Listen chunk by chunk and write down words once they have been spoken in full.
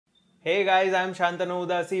Hey guys, I'm Shantanu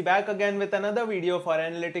Udasi back again with another video for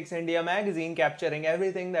Analytics India magazine capturing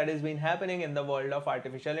everything that has been happening in the world of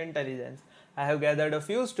artificial intelligence. I have gathered a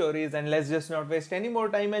few stories and let's just not waste any more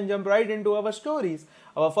time and jump right into our stories.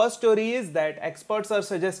 Our first story is that experts are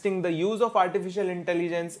suggesting the use of artificial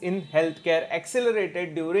intelligence in healthcare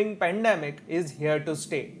accelerated during pandemic is here to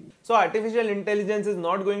stay. So artificial intelligence is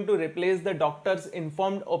not going to replace the doctor's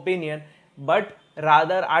informed opinion, but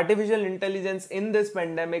rather, artificial intelligence in this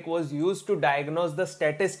pandemic was used to diagnose the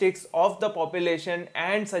statistics of the population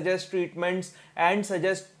and suggest treatments and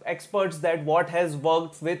suggest experts that what has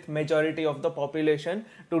worked with majority of the population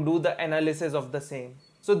to do the analysis of the same.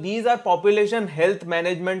 So these are population health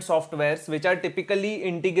management softwares which are typically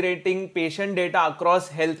integrating patient data across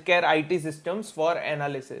healthcare IT systems for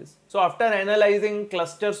analysis. So after analyzing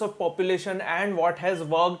clusters of population and what has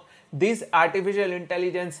worked, this artificial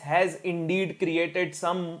intelligence has indeed created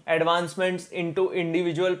some advancements into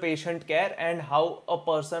individual patient care and how a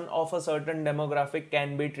person of a certain demographic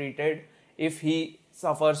can be treated if he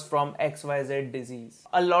suffers from XYZ disease.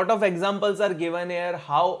 A lot of examples are given here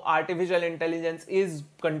how artificial intelligence is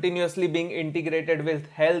continuously being integrated with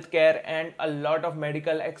healthcare, and a lot of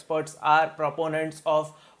medical experts are proponents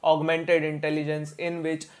of augmented intelligence, in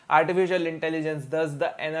which artificial intelligence does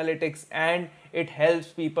the analytics and it helps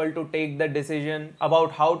people to take the decision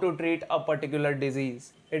about how to treat a particular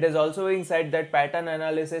disease. It is also being said that pattern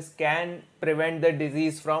analysis can prevent the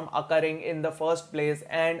disease from occurring in the first place,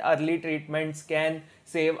 and early treatments can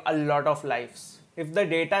save a lot of lives. If the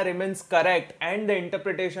data remains correct and the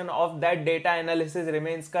interpretation of that data analysis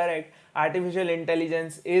remains correct, artificial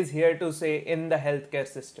intelligence is here to stay in the healthcare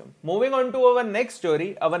system. Moving on to our next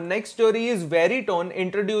story. Our next story is Veritone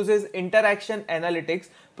introduces interaction analytics,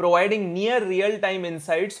 providing near real-time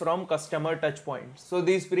insights from customer touchpoints. So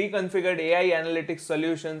these pre-configured AI analytics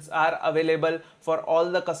solutions are available for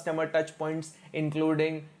all the customer touchpoints,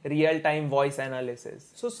 including real-time voice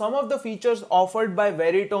analysis. So some of the features offered by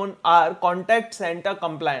Veritone are contact center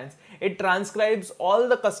compliance. It transcribes all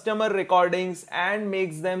the customer recordings and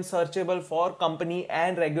makes them searchable for company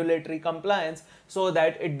and regulatory compliance so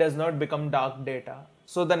that it does not become dark data.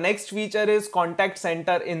 So the next feature is Contact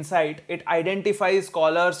Center Insight. It identifies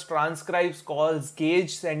callers, transcribes calls,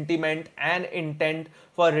 gauge sentiment and intent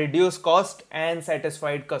for reduced cost and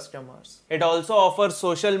satisfied customers. It also offers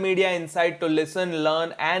social media insight to listen,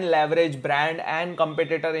 learn and leverage brand and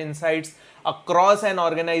competitor insights across an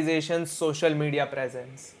organization's social media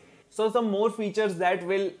presence. So some more features that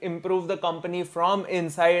will improve the company from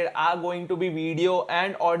inside are going to be video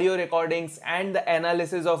and audio recordings, and the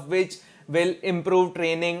analysis of which will improve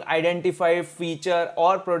training, identify feature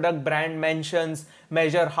or product brand mentions,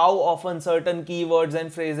 measure how often certain keywords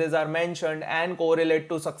and phrases are mentioned and correlate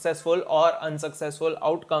to successful or unsuccessful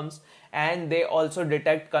outcomes, and they also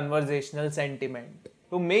detect conversational sentiment.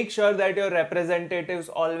 To make sure that your representatives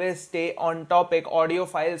always stay on topic, audio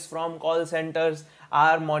files from call centers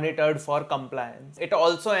are monitored for compliance. It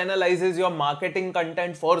also analyzes your marketing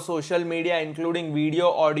content for social media, including video,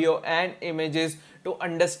 audio and images, to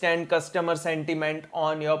understand customer sentiment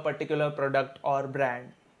on your particular product or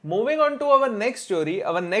brand. Moving on to our next story.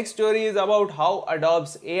 Our next story is about how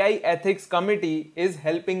Adobe's AI ethics committee is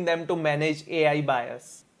helping them to manage AI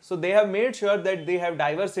bias. So they have made sure that they have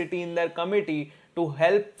diversity in their committee to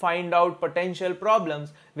help find out potential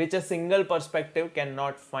problems which a single perspective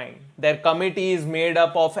cannot find. Their committee is made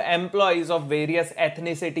up of employees of various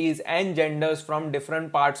ethnicities and genders from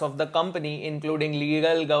different parts of the company, including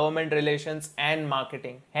legal, government relations and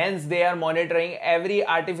marketing. Hence, they are monitoring every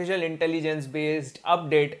artificial intelligence based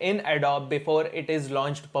update in Adobe before it is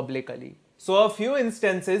launched publicly. So a few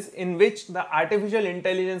instances in which the artificial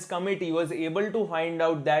intelligence committee was able to find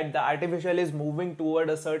out that the artificial is moving toward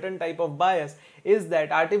a certain type of bias is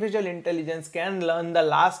that artificial intelligence can learn the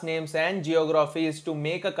last names and geographies to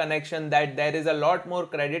make a connection that there is a lot more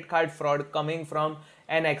credit card fraud coming from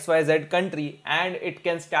an XYZ country, and it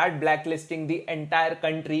can start blacklisting the entire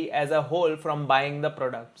country as a whole from buying the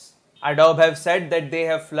products. Adobe have said that they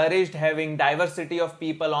have flourished having diversity of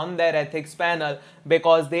people on their ethics panel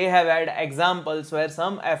because they have had examples where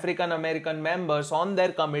some African American members on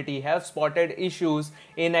their committee have spotted issues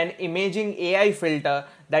in an imaging AI filter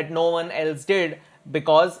that no one else did,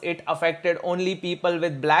 because it affected only people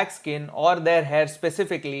with black skin or their hair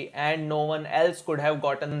specifically, and no one else could have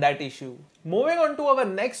gotten that issue. Moving on to our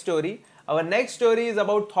next story. Our next story is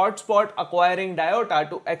about ThoughtSpot acquiring Diyotta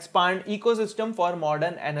to expand ecosystem for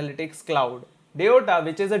modern analytics cloud. Diyotta,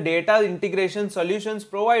 which is a data integration solutions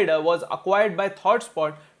provider, was acquired by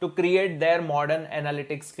ThoughtSpot to create their modern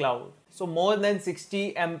analytics cloud. So more than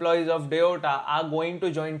 60 employees of Diyotta are going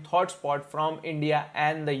to join ThoughtSpot from India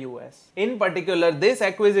and the US. In particular, this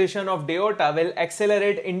acquisition of Diyotta will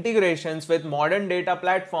accelerate integrations with modern data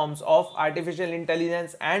platforms of artificial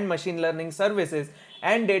intelligence and machine learning services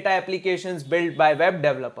and data applications built by web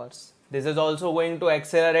developers. This is also going to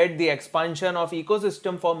accelerate the expansion of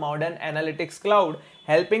ecosystem for modern analytics cloud,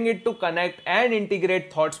 helping it to connect and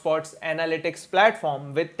integrate ThoughtSpot's analytics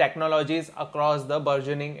platform with technologies across the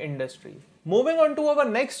burgeoning industry. Moving on to our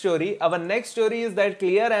next story is that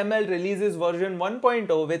ClearML releases version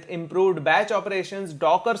 1.0 with improved batch operations,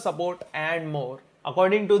 Docker support and more.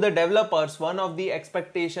 According to the developers, one of the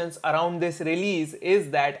expectations around this release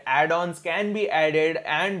is that add-ons can be added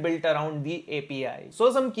and built around the API.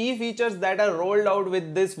 So some key features that are rolled out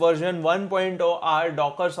with this version 1.0 are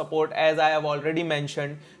Docker support, as I have already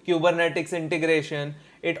mentioned, Kubernetes integration.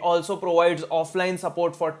 It also provides offline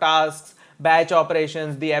support for tasks, batch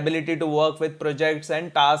operations, the ability to work with projects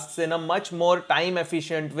and tasks in a much more time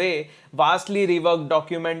efficient way, vastly reworked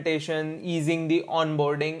documentation, easing the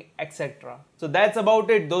onboarding, etc. So that's about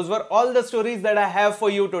it. Those were all the stories that I have for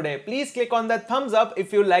you today. Please click on that thumbs up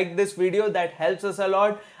if you liked this video. That helps us a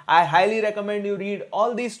lot. I highly recommend you read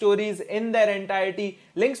all these stories in their entirety.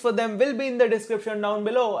 Links for them will be in the description down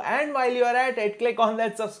below. And while you are at it, click on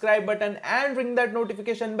that subscribe button and ring that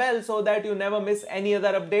notification bell so that you never miss any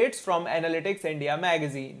other updates from Analytics India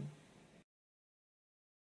magazine.